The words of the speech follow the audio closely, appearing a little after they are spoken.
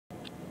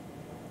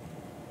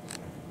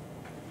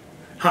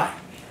Hi,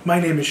 my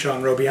name is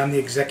Sean Roby. I'm the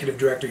Executive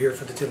Director here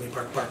for the Tinley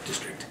Park Park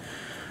District.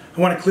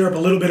 I want to clear up a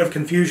little bit of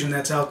confusion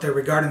that's out there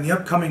regarding the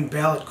upcoming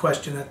ballot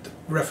question at the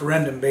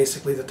referendum,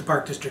 basically, that the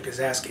Park District is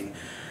asking.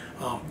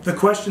 The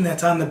question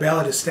that's on the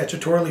ballot is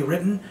statutorily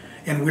written,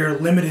 and we're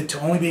limited to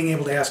only being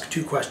able to ask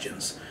 2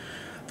 questions.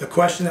 The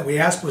question that we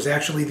asked was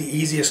actually the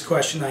easiest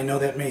question. I know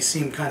that may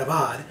seem kind of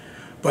odd,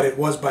 but it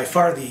was by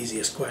far the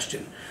easiest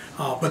question.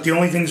 But the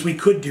only things we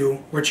could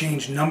do were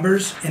change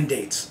numbers and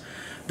dates.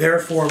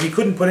 Therefore, we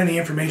couldn't put any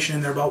information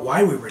in there about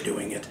why we were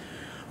doing it.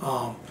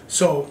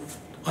 So,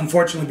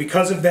 unfortunately,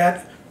 because of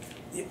that,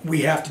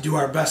 we have to do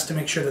our best to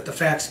make sure that the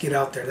facts get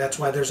out there. That's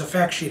why there's a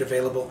fact sheet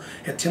available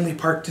at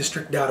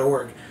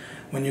tinleyparkdistrict.org.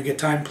 When you get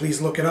time,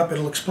 please look it up.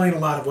 It'll explain a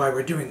lot of why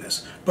we're doing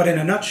this. But in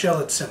a nutshell,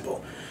 it's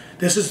simple.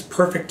 This is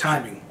perfect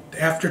timing.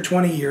 After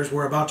 20 years,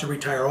 we're about to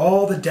retire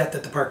all the debt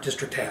that the Park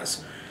District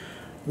has.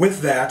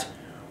 With that,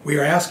 we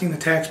are asking the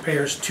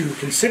taxpayers to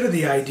consider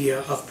the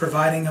idea of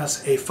providing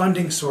us a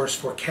funding source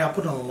for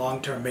capital and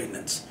long-term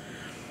maintenance.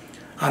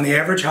 On the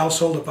average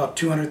household, about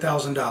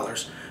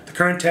 $200,000. The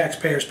current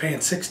taxpayer is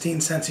paying 16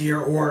 cents a year,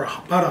 or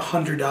about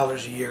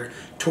 $100 a year,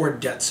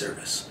 toward debt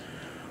service.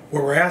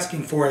 What we're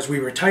asking for as we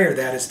retire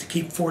that is to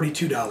keep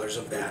 $42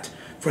 of that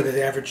for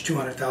the average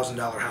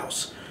 $200,000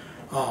 house.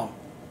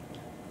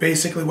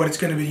 Basically what it's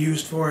going to be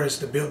used for is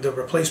the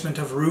replacement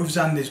of roofs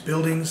on these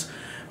buildings,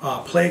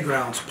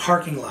 playgrounds,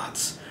 parking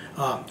lots,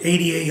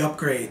 ADA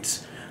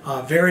upgrades,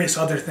 various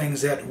other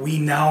things that we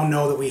now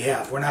know that we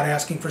have. We're not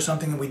asking for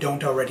something that we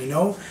don't already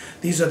know.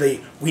 These are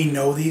we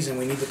know these and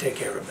we need to take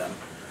care of them.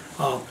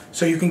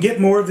 So you can get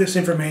more of this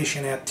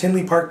information at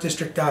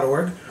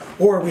tinleyparkdistrict.org,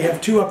 or we have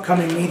 2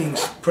 upcoming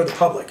meetings for the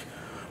public.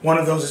 One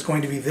of those is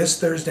going to be this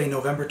Thursday,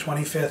 October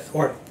 25th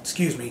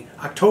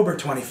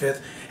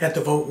at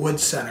the Vote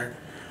Woods Center,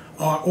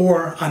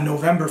 or on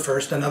November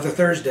 1st, another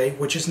Thursday,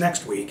 which is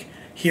next week,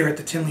 here at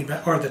the Tony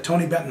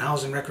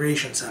Bettenhausen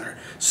Recreation Center,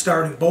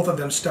 both of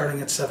them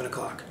starting at 7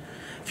 o'clock.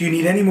 If you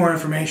need any more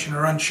information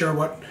or unsure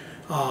what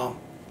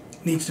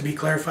needs to be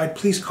clarified,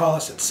 please call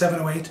us at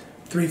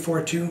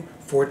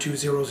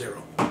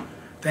 708-342-4200.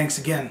 Thanks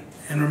again,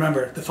 and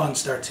remember, the fun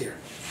starts here.